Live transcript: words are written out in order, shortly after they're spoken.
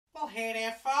Well, hey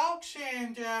there, folks,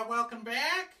 and welcome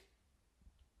back,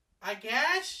 I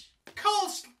guess.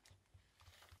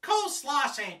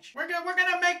 Coleslawsage. We're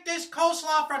gonna make this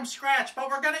coleslaw from scratch, but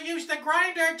we're gonna use the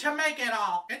grinder to make it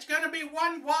all. It's gonna be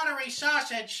one watery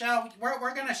sausage, so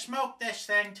we're gonna smoke this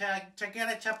thing to get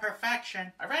it to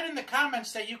perfection. I read in the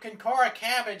comments that you can core a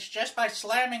cabbage just by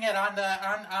slamming it on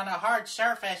a hard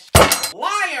surface.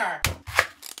 Liar!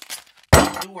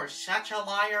 You were such a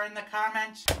liar in the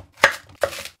comments.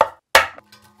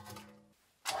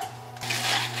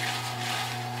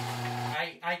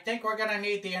 I think we're gonna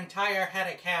need the entire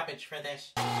head of cabbage for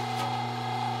this.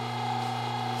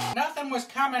 Nothing was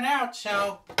coming out,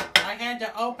 so I had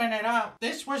to open it up.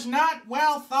 This was not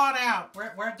well thought out.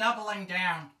 We're doubling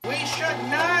down. We should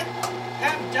not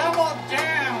have doubled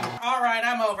down. All right,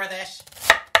 I'm over this.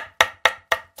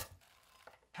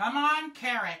 Come on,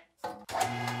 carrot. Oh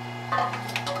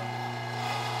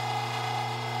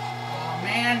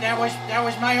man, that was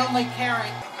my only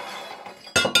carrot.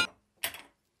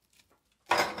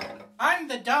 I'm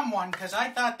the dumb one, because I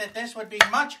thought that this would be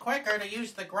much quicker to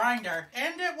use the grinder,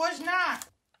 and it was not.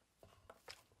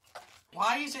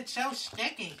 Why is it so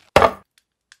sticky?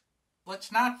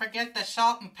 Let's not forget the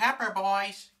salt and pepper,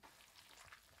 boys.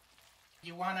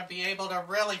 You want to be able to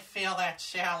really feel that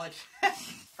salad.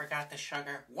 Forgot the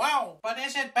sugar. Whoa, but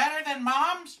is it better than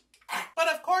Mom's?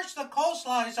 But of course the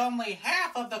coleslaw is only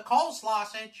half of the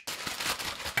coleslawsage.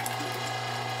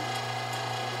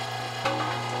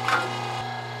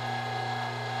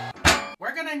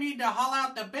 We're gonna need to haul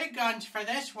out the big guns for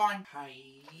this one.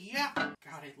 Hiya.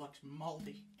 God, it looks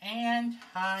moldy. And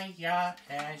hiya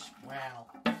as well.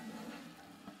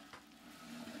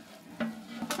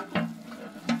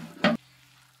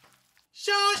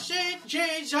 Sausage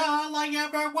is all I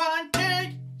ever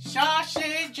wanted.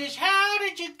 Sausages, how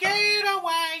did you get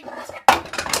away?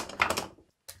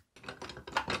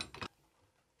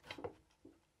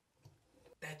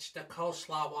 That's the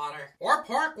coleslaw water. Or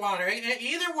pork water.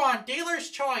 Either one. Dealer's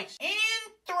choice. In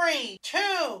 3,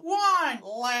 2, 1.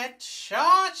 Let's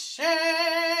sausage.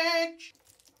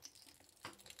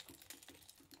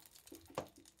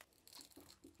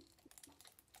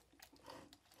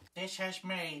 This has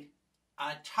made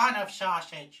a ton of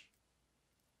sausage.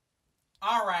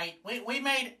 Alright, we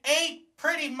made 8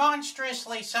 pretty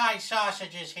monstrously sized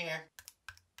sausages here.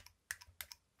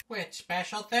 With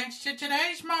special thanks to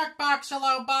today's Mark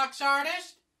Boxalo box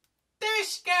artist,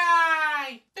 this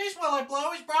guy! This Will It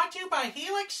Blow is brought to you by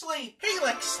Helix Sleep.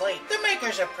 Helix Sleep, the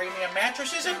makers of premium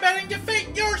mattresses and bedding to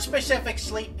fit your specific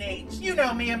sleep needs. You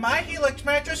know me and my Helix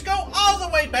mattress go all the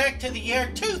way back to the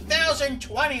year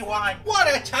 2021.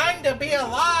 What a time to be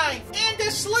alive and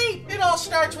to sleep. It all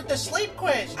starts with the sleep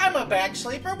quiz. I'm a back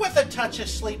sleeper with a touch of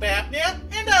sleep apnea,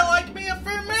 and I like me a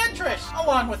firm mattress.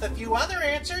 Along with a few other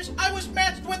answers, I was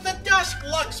matched with the Dusk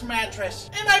Lux mattress,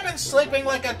 and I've been sleeping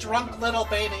like a drunk little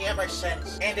baby ever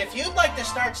since. And if you'd like to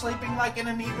start sleeping like an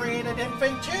inebriated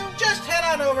infant too, just head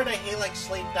on over to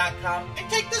helixsleep.com and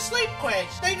take the sleep quiz.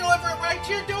 They deliver it right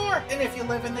to your door. And if you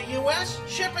live in the US,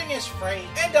 shipping is free.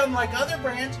 And unlike other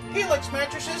brands, Helix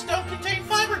mattresses don't contain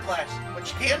fiberglass,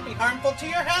 which can be harmful to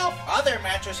your health. Other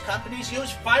mattress companies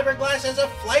use fiberglass as a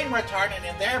flame retardant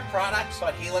in their products,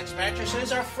 but Helix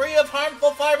mattresses are free of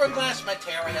harmful fiberglass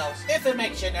materials. If it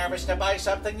makes you nervous to buy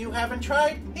something you haven't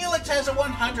tried, Helix has a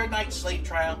 100-night sleep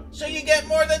trial, so you get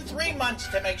more than 3 months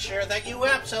to make sure that you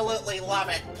absolutely love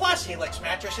it. Plus, Helix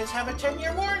mattresses have a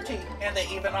 10-year warranty, and they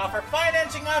even offer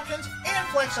financing options and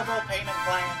flexible payment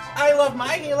plans. I love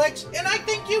my Helix, and I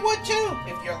think you would too.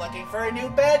 If you're looking for a new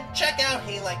bed, check out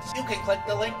Helix. You can click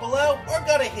the link below or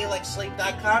go to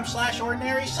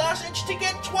helixsleep.com/ordinarysausage to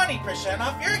get 20%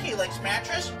 off your Helix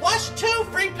mattress plus 2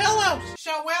 free pillows.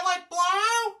 So will it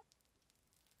blow?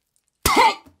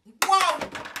 Whoa!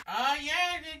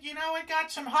 Yeah, you know, it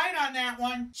got some height on that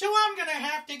one. So I'm gonna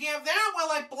have to give that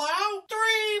Will It Blow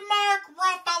 3 Mark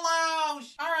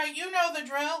Ruffalos. Alright, you know the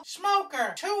drill.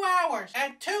 Smoker, 2 hours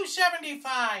at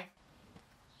 275.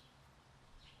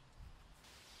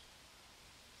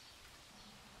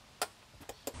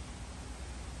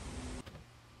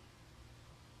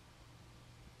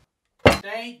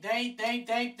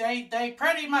 They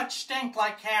pretty much stink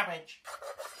like cabbage.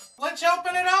 Let's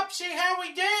open it up, see how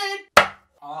we did.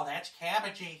 Oh, that's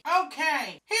cabbagey.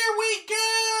 Okay, here we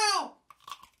go!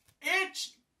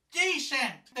 It's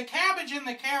decent. The cabbage and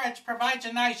the carrots provides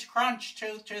a nice crunch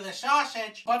to the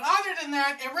sausage, but other than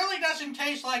that, it really doesn't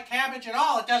taste like cabbage at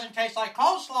all. It doesn't taste like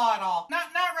coleslaw at all.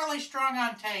 Not really strong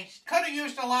on taste. Could have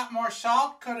used a lot more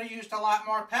salt, could have used a lot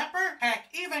more pepper. Heck,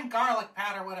 even garlic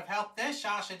powder would have helped this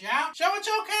sausage out. So it's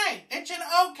okay. It's an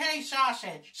okay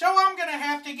sausage. So I'm gonna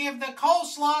have to give the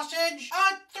Coleslawsage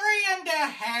a 3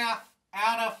 3.5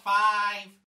 out of 5.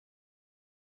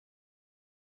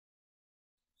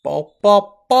 Bop,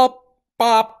 bop, bop,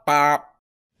 bop, bop.